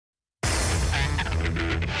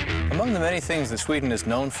Among the many things that Sweden is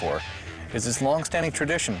known for is its long-standing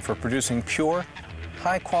tradition for producing pure,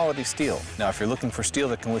 high-quality steel. Now, if you're looking for steel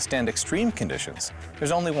that can withstand extreme conditions, there's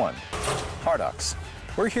only one, Hardox.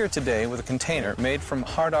 We're here today with a container made from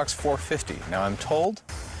Hardox 450. Now, I'm told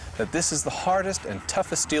that this is the hardest and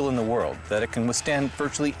toughest steel in the world, that it can withstand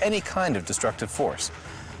virtually any kind of destructive force.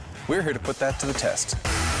 We're here to put that to the test.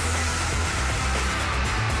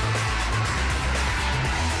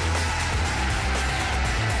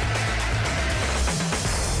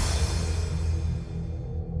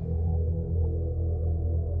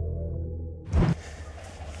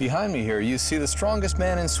 Behind me here, you see the strongest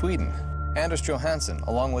man in Sweden, Anders Johansson,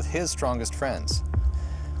 along with his strongest friends.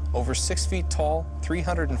 Over 6 feet tall,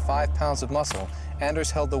 305 pounds of muscle, Anders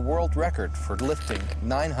held the world record for lifting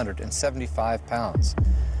 975 pounds.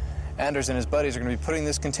 Anders and his buddies are going to be putting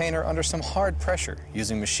this container under some hard pressure,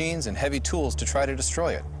 using machines and heavy tools to try to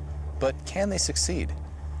destroy it. But can they succeed?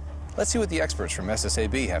 Let's see what the experts from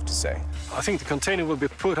SSAB have to say. I think the container will be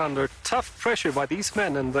put under tough pressure by these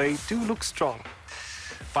men, and they do look strong.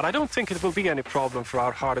 But I don't think it will be any problem for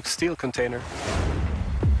our Hardox steel container.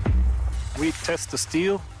 We test the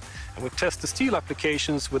steel, and we test the steel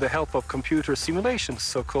applications with the help of computer simulations,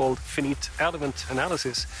 so-called finite element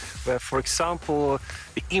analysis, where, for example,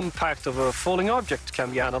 the impact of a falling object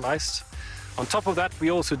can be analyzed. On top of that, we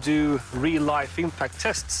also do real-life impact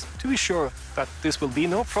tests to be sure that this will be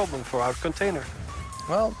no problem for our container.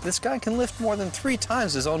 Well, this guy can lift more than 3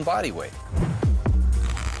 times his own body weight.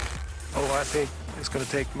 Oh, I think it's going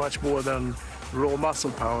to take much more than raw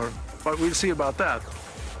muscle power, but we'll see about that.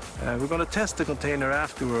 We're going to test the container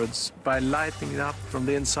afterwards by lighting it up from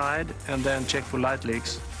the inside and then check for light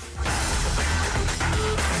leaks.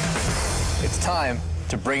 It's time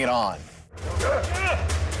to bring it on.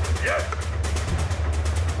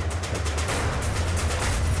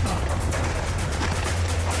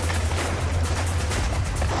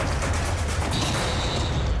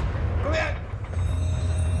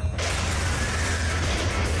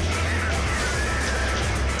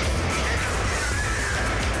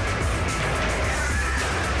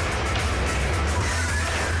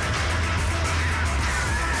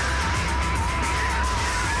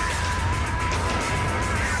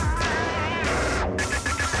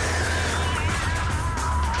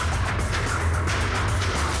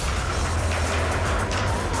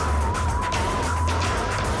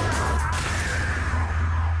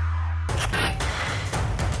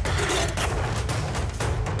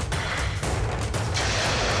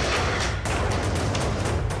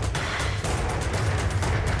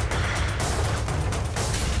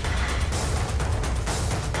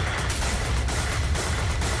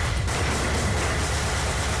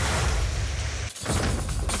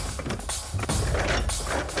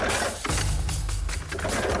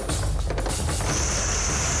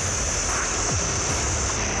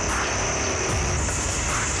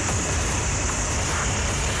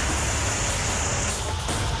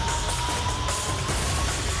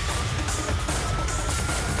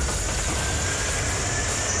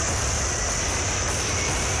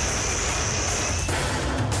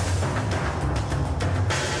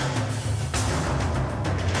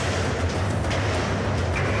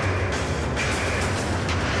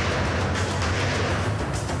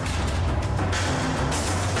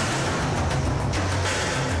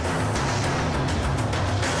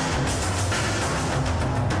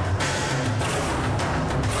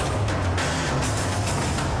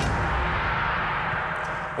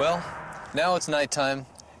 Well, now it's nighttime.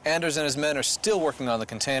 Anders and his men are still working on the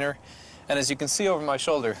container, and as you can see over my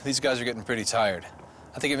shoulder, these guys are getting pretty tired.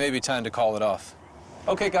 I think it may be time to call it off.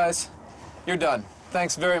 Okay, guys, you're done.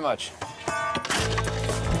 Thanks very much.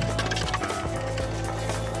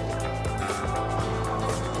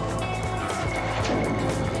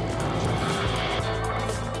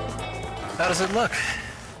 How does it look?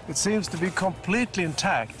 It seems to be completely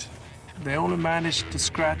intact. They only managed to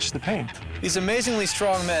scratch the paint. These amazingly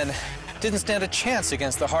strong men didn't stand a chance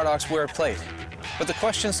against the Hardox wear plate. But the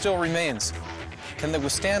question still remains, can they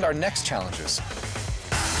withstand our next challenges?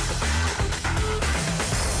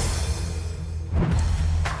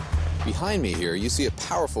 Behind me here, you see a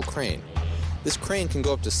powerful crane. This crane can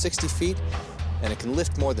go up to 60 feet, and it can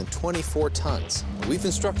lift more than 24 tons. We've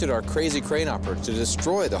instructed our crazy crane operator to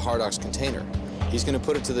destroy the Hardox container. He's going to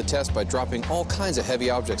put it to the test by dropping all kinds of heavy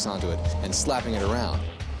objects onto it and slapping it around.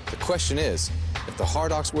 The question is, if the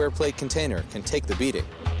Hardox wear plate container can take the beating.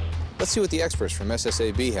 Let's see what the experts from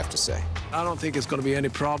SSAB have to say. I don't think it's going to be any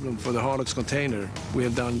problem for the Hardox container. We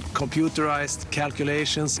have done computerized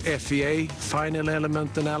calculations, FEA, final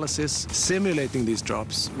element analysis, simulating these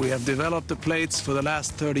drops. We have developed the plates for the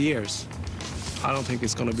last 30 years. I don't think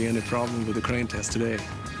it's going to be any problem with the crane test today.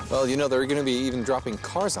 Well, you know, they're going to be even dropping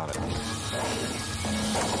cars on it.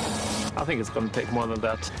 I think it's going to take more than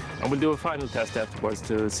that. And we'll do a final test afterwards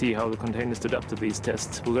to see how the container stood up to these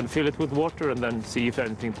tests. We're going to fill it with water and then see if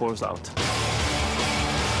anything pours out.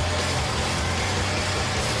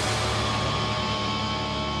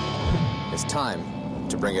 It's time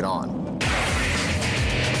to bring it on.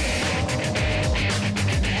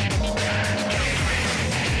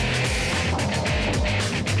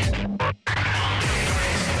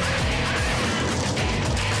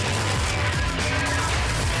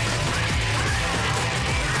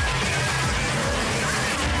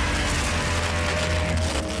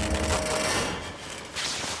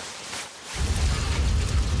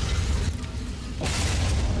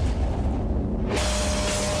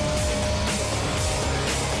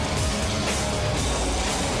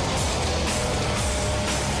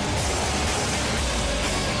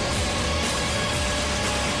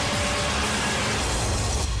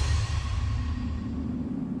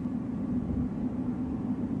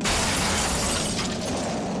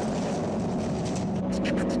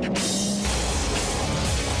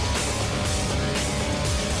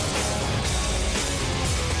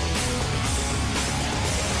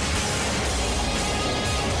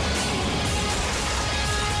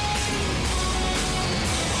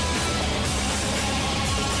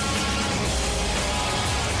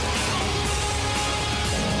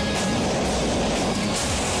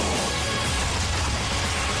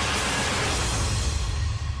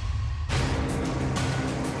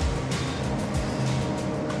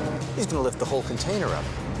 He's going to lift the whole container up.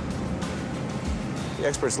 The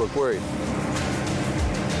experts look worried.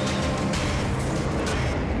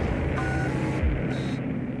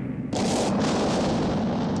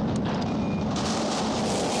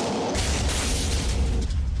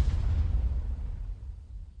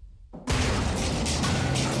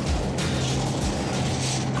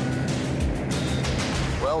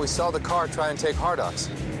 Well, we saw the car try and take Hardox.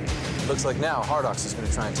 Looks like now Hardox is going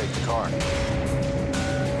to try and take the car.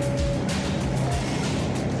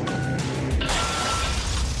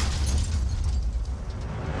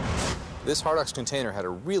 This Hardox container had a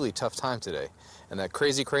really tough time today, and that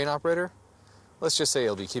crazy crane operator, let's just say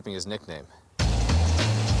he'll be keeping his nickname.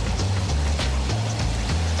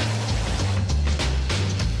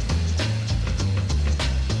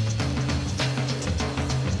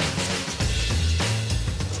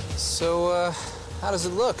 So, how does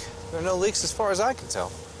it look? There are no leaks as far as I can tell.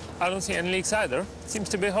 I don't see any leaks either. It seems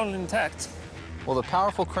to be holding intact. Well, the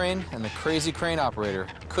powerful crane and the crazy crane operator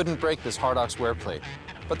couldn't break this Hardox wear plate.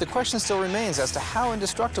 But the question still remains as to how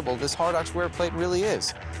indestructible this Hardox wear plate really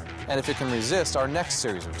is, and if it can resist our next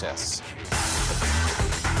series of tests.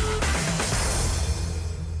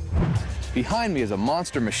 Behind me is a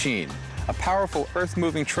monster machine, a powerful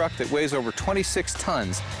earth-moving truck that weighs over 26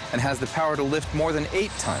 tons and has the power to lift more than 8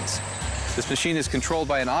 tons. This machine is controlled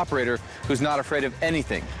by an operator who's not afraid of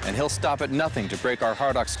anything, and he'll stop at nothing to break our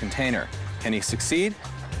Hardox container. Can he succeed?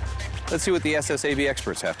 Let's see what the SSAV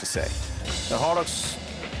experts have to say. The Hardox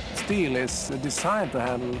steel is designed to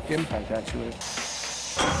handle impact, actually.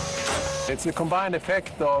 It's a combined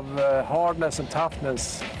effect of hardness and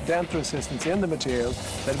toughness, dent resistance in the material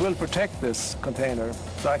that will protect this container,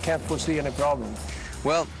 so I can't foresee any problem.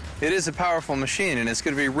 Well, it is a powerful machine, and it's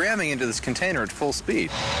going to be ramming into this container at full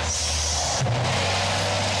speed.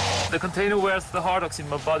 The container wears the Hardox in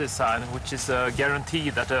my body sign, which is a guarantee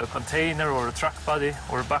that a container or a truck body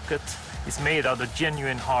or a bucket is made out of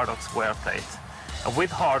genuine Hardox wear plate. And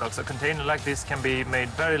with Hardox, a container like this can be made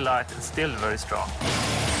very light and still very strong.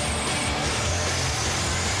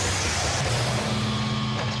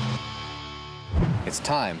 It's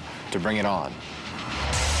time to bring it on.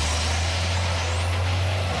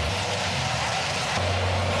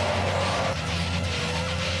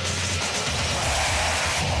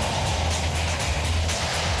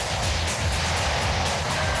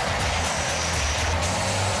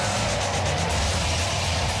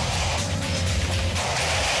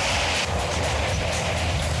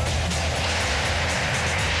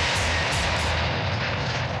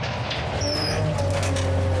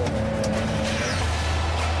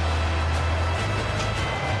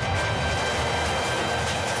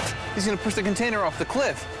 He's going to push the container off the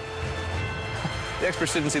cliff. The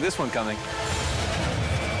experts didn't see this one coming.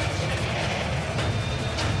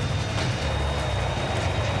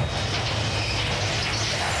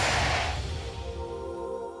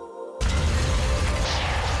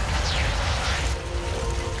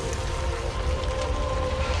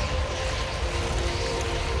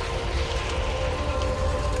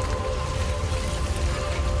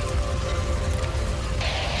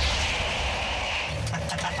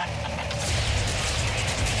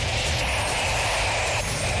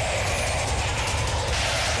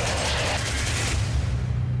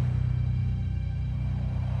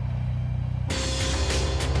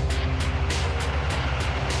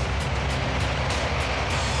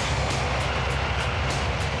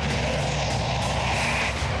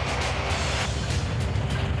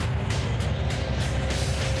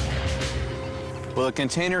 the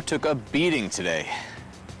container took a beating today.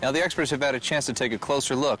 Now, the experts have had a chance to take a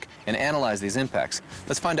closer look and analyze these impacts.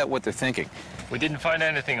 Let's find out what they're thinking. We didn't find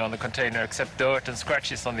anything on the container except dirt and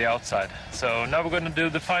scratches on the outside. So now we're going to do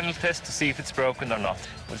the final test to see if it's broken or not.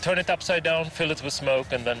 We'll turn it upside down, fill it with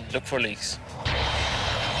smoke, and then look for leaks.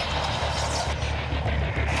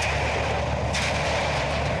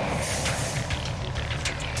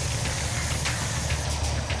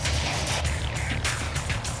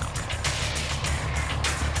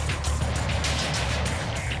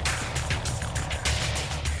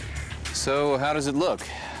 So, how does it look?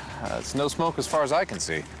 It's no smoke as far as I can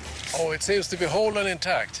see. Oh, it seems to be whole and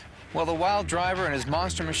intact. Well, the wild driver and his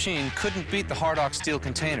monster machine couldn't beat the Hardox steel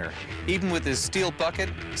container, even with his steel bucket,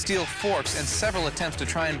 steel forks, and several attempts to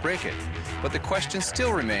try and break it. But the question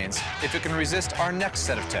still remains if it can resist our next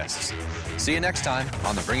set of tests. See you next time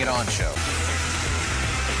on the Bring It On show.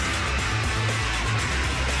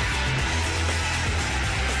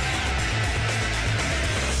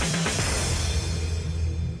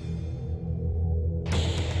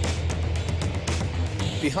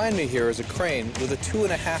 Behind me here is a crane with a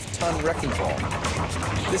 2.5-ton wrecking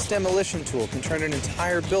ball. This demolition tool can turn an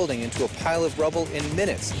entire building into a pile of rubble in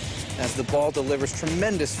minutes, as the ball delivers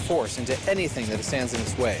tremendous force into anything that stands in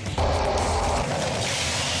its way.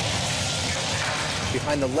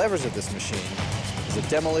 Behind the levers of this machine is a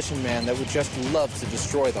demolition man that would just love to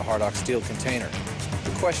destroy the Hardox steel container.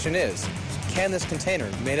 The question is, can this container,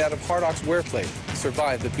 made out of Hardox wear plate,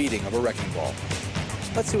 survive the beating of a wrecking ball?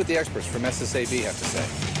 Let's see what the experts from SSAB have to say.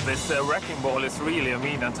 This wrecking ball is really a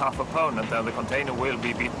mean and tough opponent, and the container will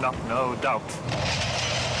be beaten up, no doubt.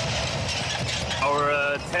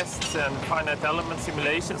 Our tests and finite element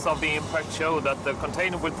simulations of the impact show that the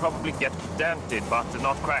container will probably get dented, but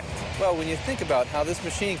not cracked. Well, when you think about how this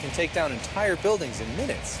machine can take down entire buildings in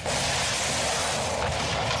minutes.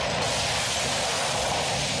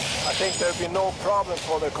 I think there'll be no problem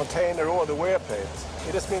for the container or the wear plate.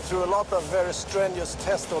 It has been through a lot of very strenuous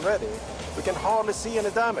tests already. We can hardly see any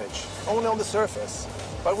damage, only on the surface.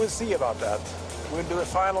 But we'll see about that. We'll do a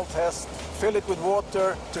final test, fill it with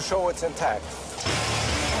water to show it's intact.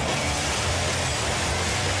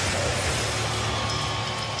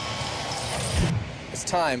 It's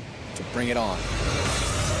time to bring it on.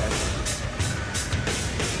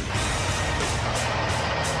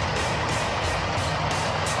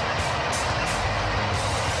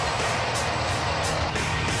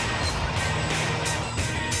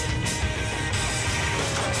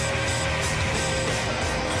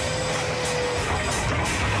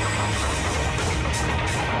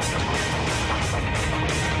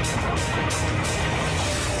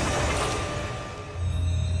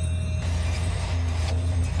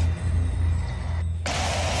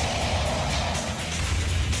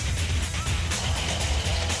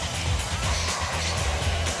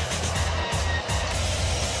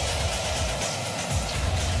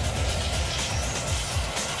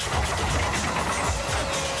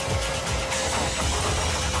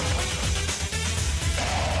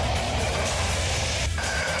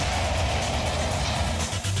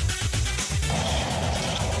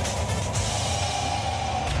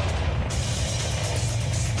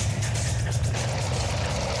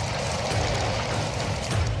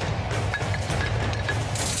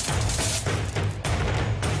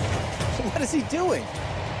 What is he doing?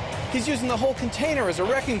 He's using the whole container as a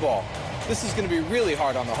wrecking ball. This is going to be really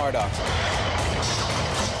hard on the Hardox.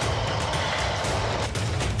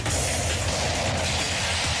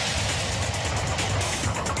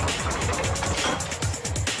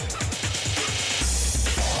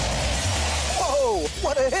 Whoa,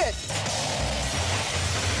 what a hit!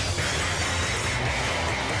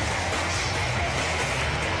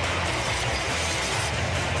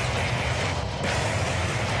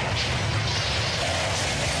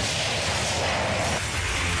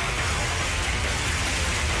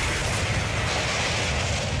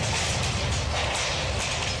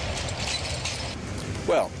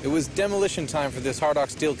 Well, it was demolition time for this Hardox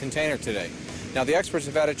steel container today. Now, the experts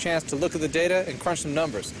have had a chance to look at the data and crunch some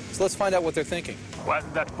numbers. So let's find out what they're thinking. Well,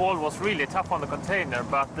 that ball was really tough on the container,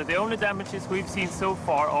 but the only damages we've seen so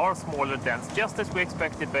far are smaller dents, just as we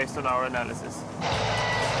expected based on our analysis.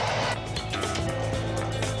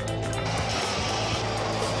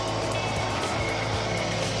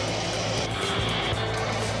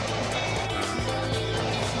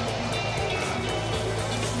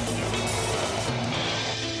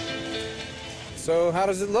 So how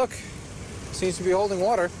does it look? Seems to be holding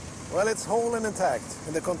water. Well, it's whole and intact,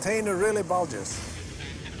 and the container really bulges.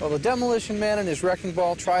 Well, the demolition man and his wrecking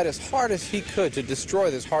ball tried as hard as he could to destroy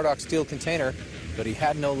this Hardox steel container, but he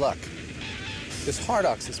had no luck. This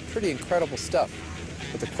Hardox is pretty incredible stuff.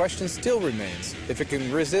 but the question still remains if it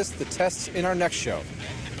can resist the tests in our next show.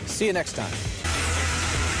 See you next time.